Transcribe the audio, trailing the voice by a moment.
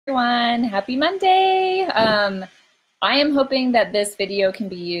Everyone, happy Monday. I am hoping that this video can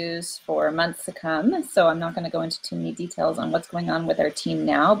be used for months to come, so I'm not going to go into too many details on what's going on with our team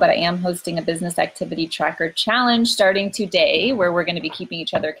now, but I am hosting a business activity tracker challenge starting today where we're going to be keeping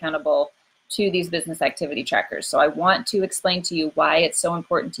each other accountable to these business activity trackers. So I want to explain to you why it's so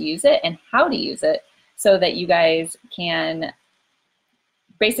important to use it and how to use it so that you guys can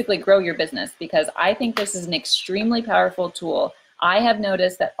basically grow your business, because I think this is an extremely powerful tool. I have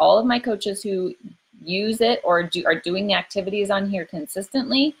noticed that all of my coaches who use it or are doing the activities on here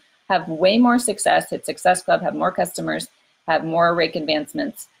consistently have way more success, hit Success Club, have more customers, have more rake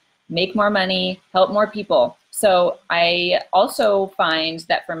advancements, make more money, help more people. So I also find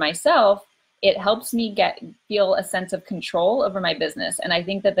that for myself, it helps me feel a sense of control over my business. And I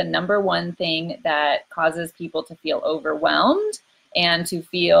think that the number one thing that causes people to feel overwhelmed and to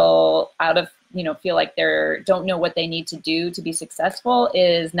feel feel like they don't know what they need to do to be successful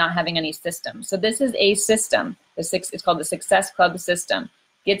is not having any system. So this is a system. It's called the Success Club system.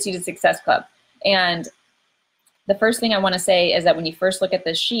 Gets you to Success Club. And the first thing I want to say is that when you first look at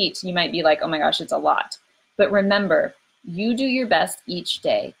this sheet, you might be like, oh my gosh, it's a lot. But remember, you do your best each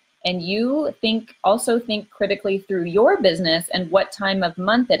day. And you also think critically through your business and what time of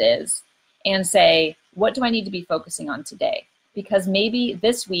month it is, and say, what do I need to be focusing on today? Because maybe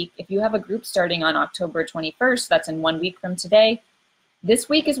this week, if you have a group starting on October 21st, that's in 1 week from today, this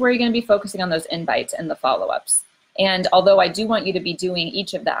week is where you're going to be focusing on those invites and the follow-ups. And although I do want you to be doing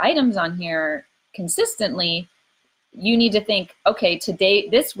each of the items on here consistently, you need to think, okay,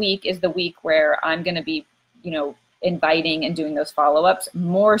 this week is the week where I'm going to be, inviting and doing those follow-ups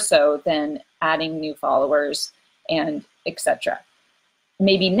more so than adding new followers and etc.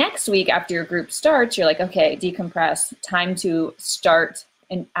 Maybe next week after your group starts, you're like, okay, decompress, time to start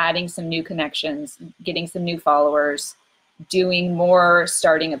and adding some new connections, getting some new followers, doing more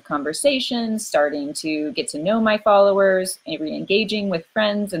starting of conversations, starting to get to know my followers, and re-engaging with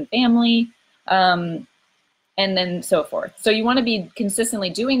friends and family, and then so forth. So you want to be consistently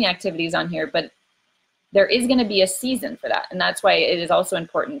doing the activities on here, but there is going to be a season for that. And that's why it is also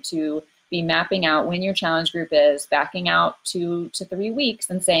important to be mapping out when your challenge group is, backing out 2 to 3 weeks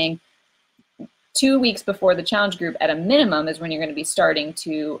and saying 2 weeks before the challenge group at a minimum is when you're going to be starting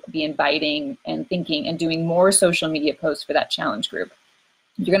to be inviting and thinking and doing more social media posts for that challenge group.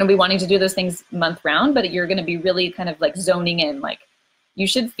 You're going to be wanting to do those things month round, but you're going to be really kind of like zoning in. Like you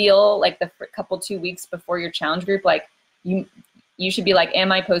should feel like the couple 2 weeks before your challenge group, like you should be like,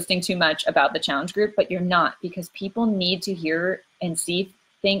 am I posting too much about the challenge group? But you're not, because people need to hear and see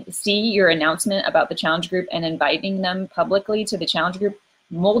your announcement about the challenge group and inviting them publicly to the challenge group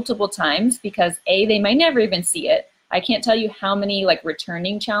multiple times, because they might never even see it. I can't tell you how many like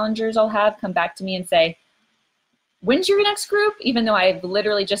returning challengers I'll have come back to me and say, when's your next group? Even though I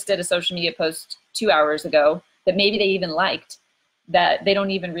literally just did a social media post 2 hours ago that maybe they even liked, that they don't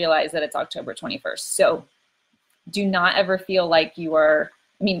even realize that it's October 21st. So do not ever feel like you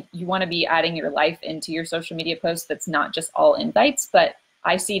want to be adding your life into your social media posts. That's not just all invites, but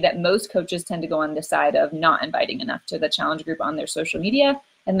I see that most coaches tend to go on the side of not inviting enough to the challenge group on their social media,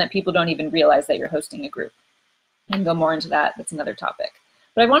 and that people don't even realize that you're hosting a group. And go more into that. That's another topic.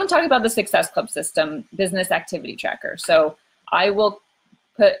 But I want to talk about the Success Club system, business activity tracker. So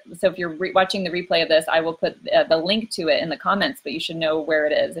if you're watching the replay of this, I will put the link to it in the comments, but you should know where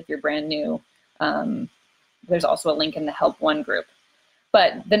it is if you're brand new. There's also a link in the Help One group.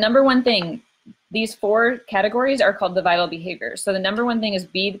 But the number one thing, these 4 categories are called the vital behaviors. So the number one thing is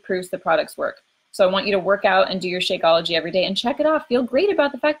be the proofs the products work. So I want you to work out and do your Shakeology every day and check it off. Feel great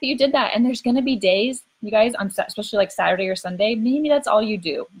about the fact that you did that. And there's going to be days, you guys, especially like Saturday or Sunday, maybe that's all you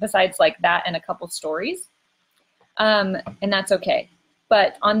do besides like that and a couple stories. And that's okay.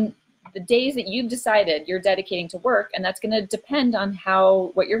 But on the days that you've decided you're dedicating to work, and that's going to depend on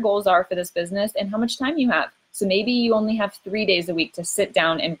what your goals are for this business and how much time you have. So maybe you only have 3 days a week to sit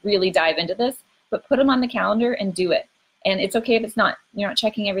down and really dive into this, but put them on the calendar and do it. And it's okay if you're not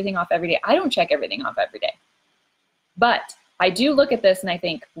checking everything off every day. I don't check everything off every day. But I do look at this and I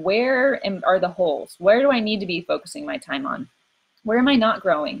think, where are the holes? Where do I need to be focusing my time on? Where am I not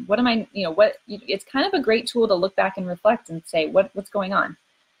growing? What am I, it's kind of a great tool to look back and reflect and say, what's going on?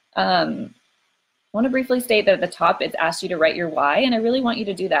 I want to briefly state that at the top, it's asked you to write your why, and I really want you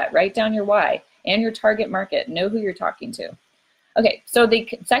to do that. Write down your why and your target market. Know who you're talking to. Okay, so the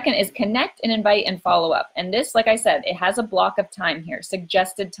second is connect and invite and follow up. And this, like I said, it has a block of time here,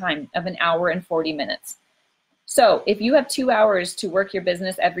 suggested time of 1 hour and 40 minutes. So if you have 2 hours to work your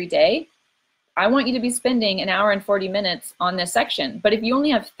business every day, I want you to be spending 1 hour and 40 minutes on this section. But if you only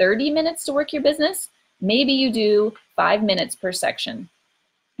have 30 minutes to work your business, maybe you do 5 minutes per section.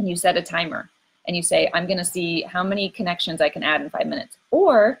 and you set a timer and you say, I'm going to see how many connections I can add in 5 minutes.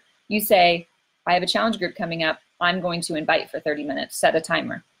 Or you say, I have a challenge group coming up. I'm going to invite for 30 minutes, set a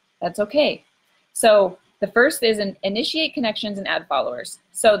timer. That's okay. So the first is initiate connections and add followers.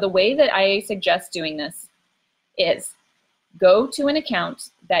 So the way that I suggest doing this is go to an account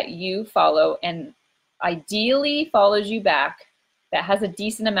that you follow and ideally follows you back that has a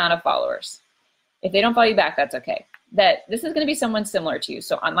decent amount of followers. If they don't follow you back, that's okay. That this is going to be someone similar to you.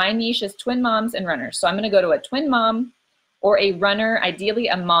 So my niche is twin moms and runners. So I'm going to go to a twin mom or a runner, ideally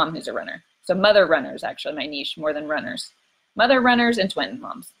a mom who's a runner. So mother runners, actually my niche more than runners. Mother runners and twin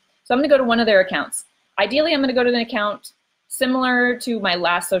moms. So I'm going to go to one of their accounts. Ideally, I'm going to go to an account similar to my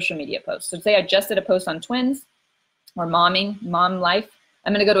last social media post. So say I just did a post on twins or momming, mom life.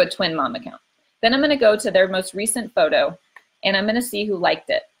 I'm going to go to a twin mom account. Then I'm going to go to their most recent photo and I'm going to see who liked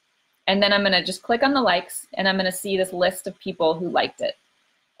it. And then I'm going to just click on the likes and I'm going to see this list of people who liked it.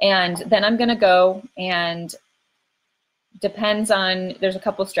 And then I'm going to go and depends on, there's a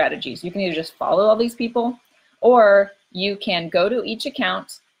couple strategies. You can either just follow all these people or you can go to each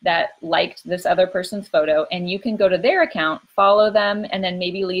account that liked this other person's photo and you can go to their account, follow them, and then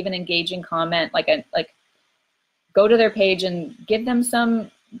maybe leave an engaging comment, like go to their page and give them some,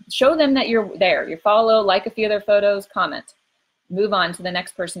 show them that you're there. You follow, like a few of their photos, comment. Move on to the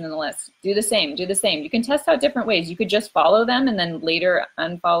next person in the list. Do the same, do the same. You can test out different ways. You could just follow them and then later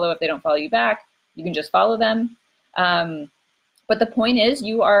unfollow if they don't follow you back. You can just follow them. But the point is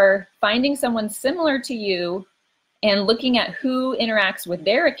you are finding someone similar to you and looking at who interacts with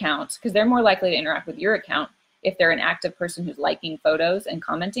their account, because they're more likely to interact with your account if they're an active person who's liking photos and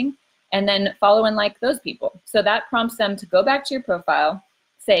commenting, and then follow and like those people. So that prompts them to go back to your profile,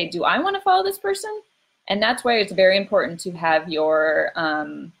 say, do I want to follow this person? And that's why it's very important to have your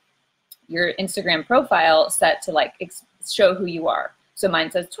Instagram profile set to like show who you are. So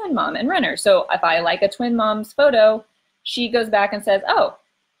mine says twin mom and runner. So if I like a twin mom's photo, she goes back and says, oh,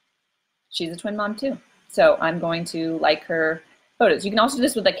 she's a twin mom too. So I'm going to like her photos. You can also do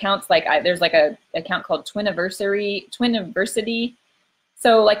this with accounts like there's like a account called Twiniversity.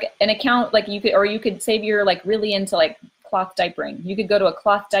 So like an account like you could say you're like really into like cloth diapering. You could go to a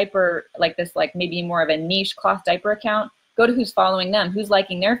cloth diaper like this, like maybe more of a niche cloth diaper account. Go to who's following them, who's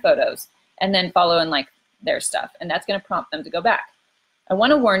liking their photos, and then follow and like their stuff. And that's going to prompt them to go back. I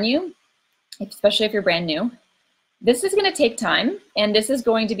want to warn you, especially if you're brand new, this is going to take time, and this is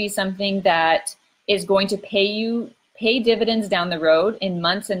going to be something that is going to pay dividends down the road in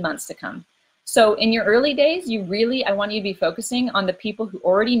months and months to come. So in your early days, I want you to be focusing on the people who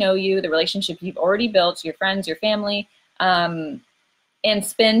already know you, the relationship you've already built, your friends, your family, and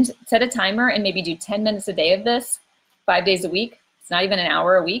set a timer and maybe do 10 minutes a day of this, 5 days a week. It's not even an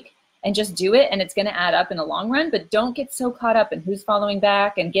hour a week, and just do it, and it's going to add up in the long run. But don't get so caught up in who's following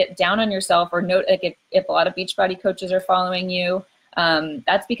back and get down on yourself, or note like if a lot of Beachbody coaches are following you.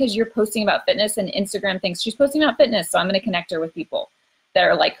 That's because you're posting about fitness, and Instagram thinks she's posting about fitness, so I'm going to connect her with people that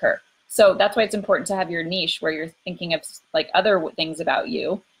are like her. So that's why it's important to have your niche where you're thinking of like other things about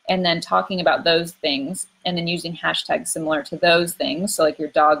you and then talking about those things and then using hashtags similar to those things. So like your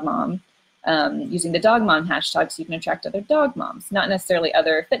dog mom, using the dog mom hashtag so you can attract other dog moms, not necessarily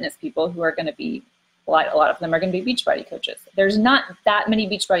other fitness people who are going to be, a lot of them are going to be Beachbody coaches. There's not that many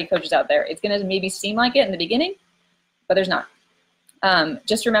Beachbody coaches out there. It's going to maybe seem like it in the beginning, but there's not.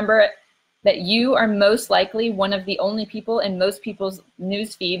 Just remember that you are most likely one of the only people in most people's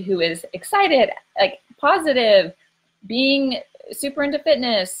newsfeed who is excited, like positive, being super into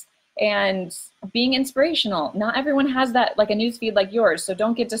fitness and being inspirational. Not everyone has that, like a newsfeed like yours. So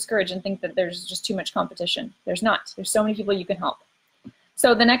don't get discouraged and think that there's just too much competition. There's not. There's so many people you can help.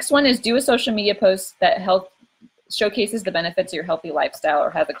 So the next one is do a social media post that showcases the benefits of your healthy lifestyle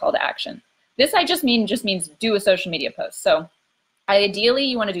or has a call to action. This just means do a social media post. So ideally,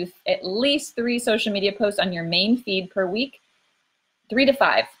 you want to do at least 3 social media posts on your main feed per week. 3 to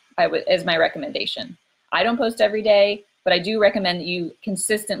 5 is my recommendation. I don't post every day, but I do recommend that you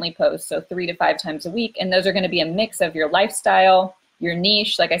consistently post, so 3 to 5 times a week. And those are going to be a mix of your lifestyle, your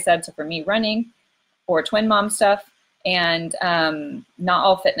niche, like I said, so for me, running or twin mom stuff, and not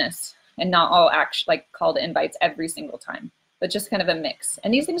all fitness and not all like call to invites every single time, but just kind of a mix.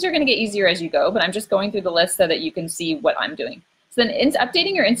 And these things are going to get easier as you go, but I'm just going through the list so that you can see what I'm doing. So then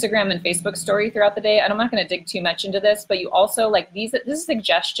updating your Instagram and Facebook story throughout the day. I'm not going to dig too much into this, but you also like this is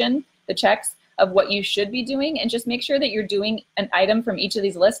suggestion, the checks of what you should be doing, and just make sure that you're doing an item from each of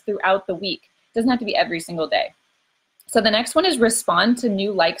these lists throughout the week. It doesn't have to be every single day. So the next one is respond to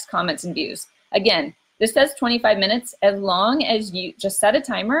new likes, comments, and views. Again, this says 25 minutes as long as you just set a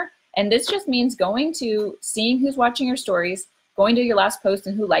timer. And this just means seeing who's watching your stories, going to your last post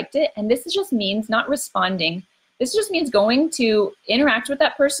and who liked it. And this just means not responding. This just means going to interact with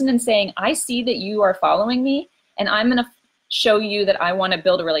that person and saying, I see that you are following me, and I'm going to show you that I want to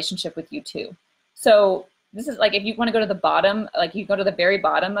build a relationship with you too. So this is like, if you want to go to the bottom, like you go to the very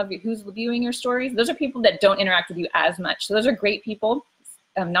bottom of who's viewing your stories, those are people that don't interact with you as much. So those are great people.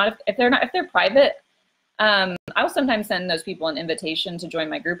 If they're private, I'll sometimes send those people an invitation to join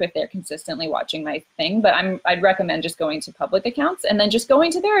my group if they're consistently watching my thing, but I'd recommend just going to public accounts and then just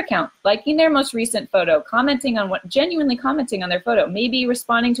going to their account, liking their most recent photo, genuinely commenting on their photo, maybe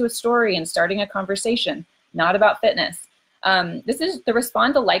responding to a story and starting a conversation, not about fitness. This is the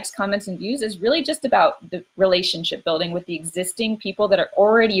respond to likes, comments, and views is really just about the relationship building with the existing people that are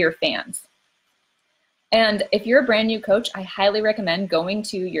already your fans. And if you're a brand new coach, I highly recommend going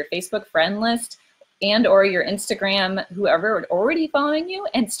to your Facebook friend list and or your Instagram, whoever are already following you,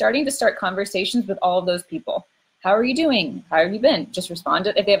 and starting to start conversations with all of those people. How are you doing? How have you been? Just respond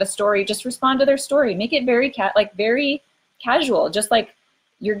to, if they have a story, just respond to their story. Make it very very casual, just like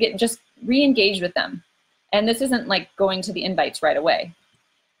just re-engage with them. And this isn't like going to the invites right away.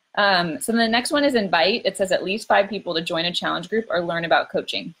 So the next one is invite. It says at least 5 people to join a challenge group or learn about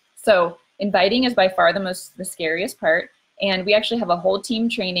coaching. So inviting is by far the scariest part. And we actually have a whole team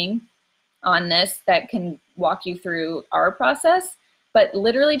training on this that can walk you through our process, but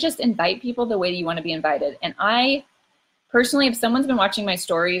literally just invite people the way you want to be invited. And I personally, if someone's been watching my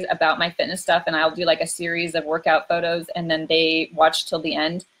stories about my fitness stuff, and I'll do like a series of workout photos, and then they watch till the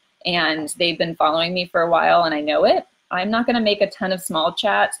end and they've been following me for a while and I know it, I'm not going to make a ton of small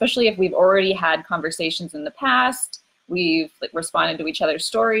chat, especially if we've already had conversations in the past, we've responded to each other's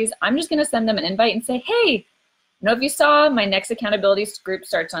stories. I'm just going to send them an invite and say, hey, if you saw, my next accountability group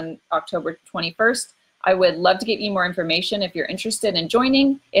starts on October 21st. I would love to get you more information if you're interested in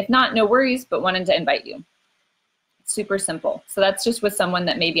joining. If not, no worries, but wanted to invite you. It's super simple. So that's just with someone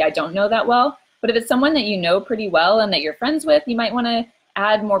that maybe I don't know that well. But if it's someone that you know pretty well and that you're friends with, you might want to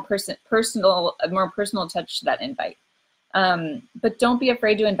add more personal touch to that invite. But don't be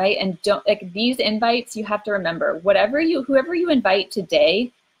afraid to invite, and don't, like, these invites, you have to remember, whoever you invite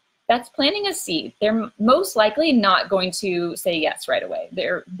today, that's planting a seed. They're most likely not going to say yes right away.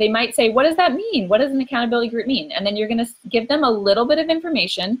 They might say, what does that mean? What does an accountability group mean? And then you're going to give them a little bit of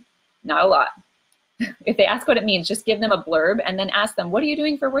information, not a lot. If they ask what it means, just give them a blurb and then ask them, what are you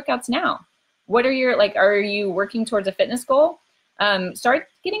doing for workouts now? What are your, are you working towards a fitness goal? Start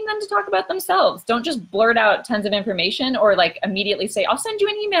getting them to talk about themselves. Don't just blurt out tons of information or immediately say, I'll send you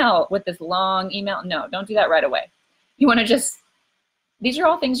an email with this long email. No, don't do that right away. You want to just, these are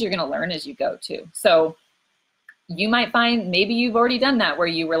all things you're going to learn as you go too. So you might find, maybe you've already done that where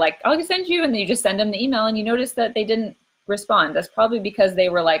you were like, I'll send you, and then you just send them the email and you notice that they didn't respond. That's probably because they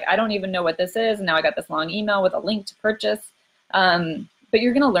were like, I don't even know what this is. And now I got this long email with a link to purchase. But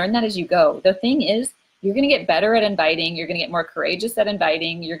you're going to learn that as you go. The thing is, you're going to get better at inviting. You're going to get more courageous at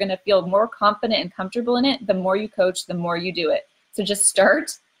inviting. You're going to feel more confident and comfortable in it. The more you coach, the more you do it. So just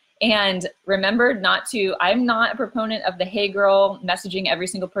start. And remember not to, I'm not a proponent of the hey girl messaging every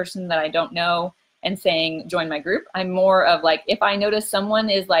single person that I don't know and saying, join my group. I'm more of if I notice someone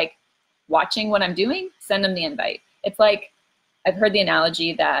is watching what I'm doing, send them the invite. It's like, I've heard the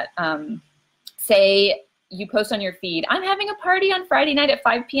analogy that say you post on your feed, I'm having a party on Friday night at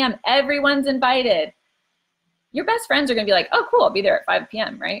 5 p.m. Everyone's invited. Your best friends are going to be like, oh, cool, I'll be there at 5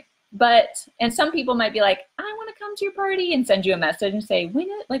 p.m., right? And some people might be like, I want to come to your party, and send you a message and say,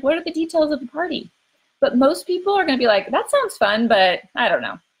 what are the details of the party? But most people are going to be like, that sounds fun, but I don't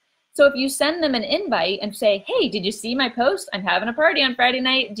know. So if you send them an invite and say, hey, did you see my post? I'm having a party on Friday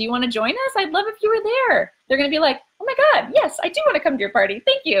night. Do you want to join us? I'd love if you were there. They're going to be like, oh my God, yes, I do want to come to your party.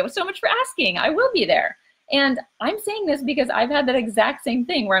 Thank you so much for asking. I will be there. And I'm saying this because I've had that exact same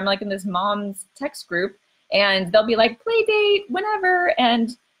thing where I'm in this mom's text group, and they'll be like, play date, whenever.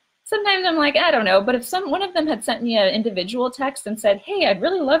 And sometimes I'm like, I don't know. But if one of them had sent me an individual text and said, hey, I'd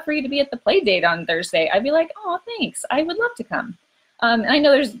really love for you to be at the play date on Thursday, I'd be like, oh, thanks. I would love to come. And I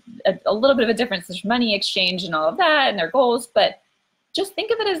know there's a little bit of a difference. There's money exchange and all of that and their goals. But just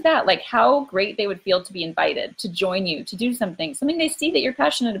think of it as that, how great they would feel to be invited, to join you, to do something they see that you're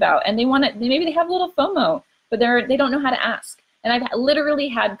passionate about. And maybe they have a little FOMO, but they don't know how to ask. And I've literally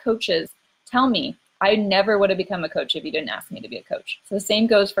had coaches tell me, I never would have become a coach if you didn't ask me to be a coach. So the same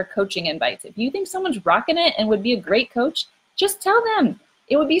goes for coaching invites. If you think someone's rocking it and would be a great coach, just tell them.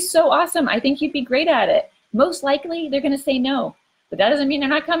 It would be so awesome. I think you'd be great at it. Most likely they're going to say no, but that doesn't mean they're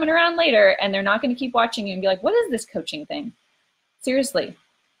not coming around later, and they're not going to keep watching you and be like, what is this coaching thing? Seriously,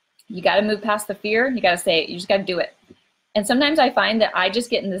 you got to move past the fear. You got to say it. You just got to do it. And sometimes I find that I just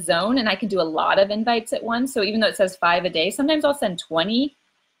get in the zone and I can do a lot of invites at once. So even though it says 5 a day, sometimes I'll send 20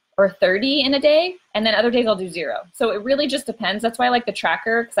 or 30 in a day, and then other days I'll do 0. So it really just depends. That's why I like the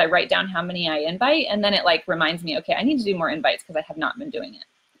tracker, because I write down how many I invite, and then it like reminds me, okay, I need to do more invites because I have not been doing it.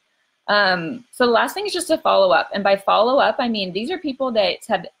 So the last thing is just to follow up. And by follow up, I mean, these are people that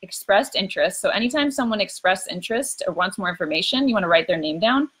have expressed interest. So anytime someone expressed interest or wants more information, you want to write their name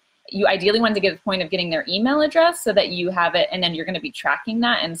down. You ideally want to get to the point of getting their email address so that you have it, and then you're going to be tracking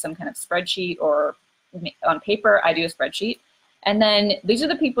that in some kind of spreadsheet or on paper. I do a spreadsheet. And then these are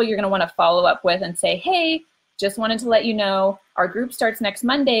the people you're going to want to follow up with and say, hey, just wanted to let you know our group starts next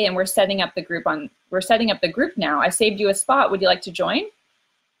Monday and we're setting up the group now. I saved you a spot. Would you like to join?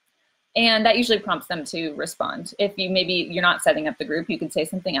 And that usually prompts them to respond. If maybe you're not setting up the group, you could say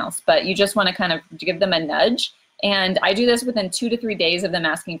something else, but you just want to kind of give them a nudge. And I do this within 2 to 3 days of them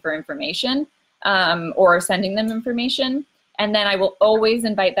asking for information or sending them information. And then I will always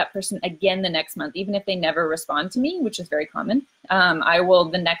invite that person again the next month, even if they never respond to me, which is very common. I will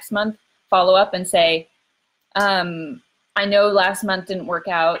the next month follow up and say, I know last month didn't work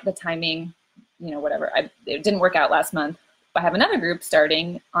out, the timing, you know, whatever. It didn't work out last month. I have another group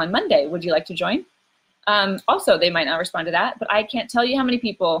starting on Monday. Would you like to join? Also, they might not respond to that, but I can't tell you how many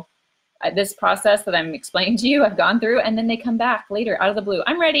people this process that I'm explaining to you I've gone through, and then they come back later out of the blue.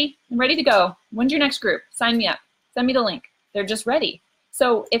 I'm ready to go. When's your next group? Sign me up. Send me the link. They're just ready.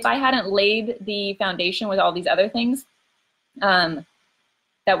 So if I hadn't laid the foundation with all these other things, that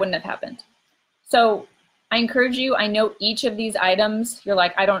wouldn't have happened. So I encourage you, I know each of these items, you're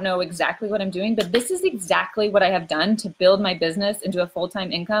like, I don't know exactly what I'm doing, but this is exactly what I have done to build my business into a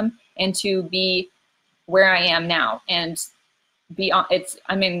full-time income and to be where I am now and beyond.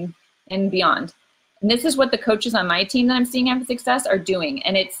 And beyond. And this is what the coaches on my team that I'm seeing have success are doing.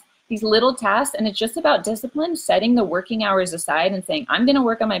 And it's these little tasks, and it's just about discipline, setting the working hours aside and saying, I'm gonna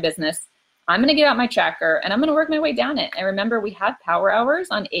work on my business, I'm gonna get out my tracker, and I'm gonna work my way down it. And remember, we have power hours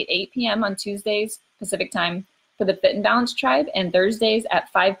on 8 p.m. on Tuesdays Pacific time for the Fit and Balance Tribe, and Thursdays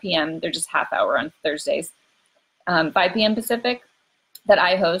at 5 p.m. They're just half hour on Thursdays, 5 p.m. Pacific, that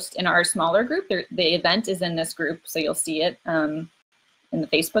I host in our smaller group. The event is in this group, so you'll see it in the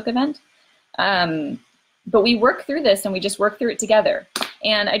Facebook event. But we work through this, and we just work through it together.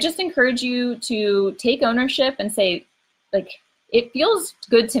 And I just encourage you to take ownership and say, like, it feels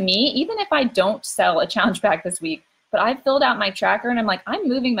good to me, even if I don't sell a challenge pack this week, but I've filled out my tracker and I'm like, I'm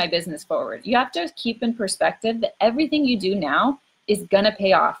moving my business forward. You have to keep in perspective that everything you do now is gonna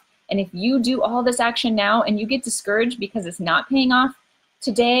pay off. And if you do all this action now and you get discouraged because it's not paying off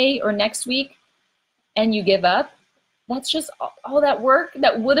today or next week and you give up, that's just all that work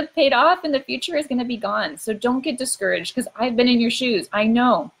that would have paid off in the future is going to be gone. So don't get discouraged, because I've been in your shoes. I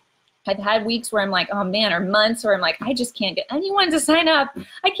know I've had weeks where I'm like, oh man, or months where I'm like, I just can't get anyone to sign up.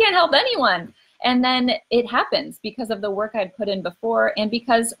 I can't help anyone. And then it happens because of the work I'd put in before. And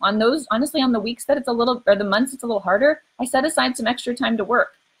because on those, honestly, on the weeks that it's a little, or the months it's a little harder, I set aside some extra time to work.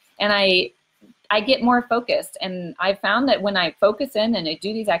 And I get more focused. And I found that when I focus in and I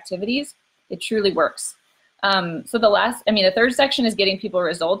do these activities, it truly works. So the third section is getting people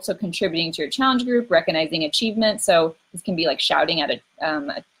results. So contributing to your challenge group, recognizing achievement. So this can be like shouting at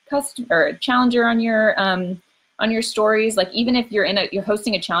a customer or a challenger on your stories. Like even if you're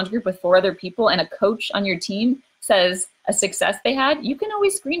hosting a challenge group with 4 other people and a coach on your team says a success they had, you can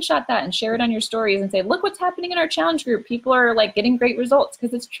always screenshot that and share it on your stories and say, look what's happening in our challenge group. People are like getting great results,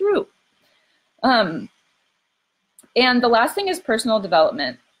 because it's true. And the last thing is personal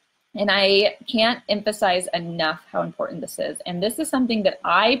development. And I can't emphasize enough how important this is. And this is something that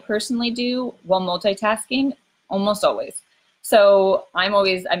I personally do while multitasking almost always. So I'm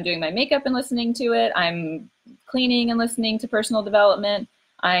doing my makeup and listening to it. I'm cleaning and listening to personal development.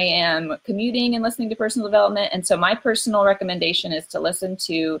 I am commuting and listening to personal development. And so my personal recommendation is to listen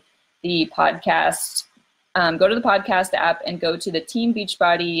to the podcast. Go to the podcast app and go to the Team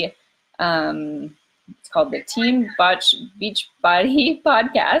Beachbody. It's called the Team Beachbody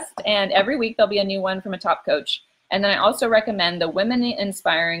podcast. And every week there'll be a new one from a top coach. And then I also recommend the Women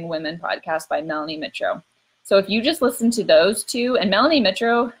Inspiring Women podcast by Melanie Mitro. So if you just listen to those two, and Melanie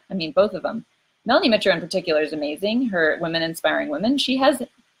Mitro, I mean, both of them. Melanie Mitro in particular is amazing. Her Women Inspiring Women, she has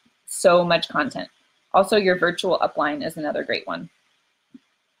so much content. Also, your virtual upline is another great one.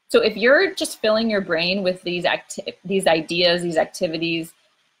 So if you're just filling your brain with these ideas, these activities,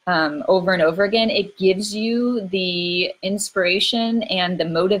 over and over again, it gives you the inspiration and the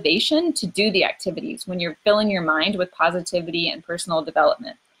motivation to do the activities when you're filling your mind with positivity and personal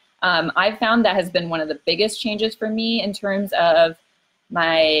development. I've found that has been one of the biggest changes for me in terms of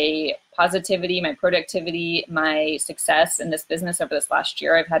my positivity, my productivity, my success in this business over this last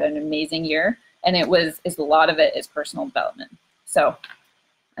year. I've had an amazing year, and a lot of it is personal development. So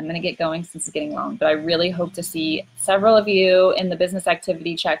I'm going to get going since it's getting long, but I really hope to see several of you in the Business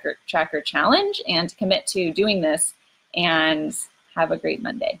Activity Tracker Challenge and commit to doing this, and have a great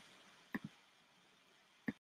Monday.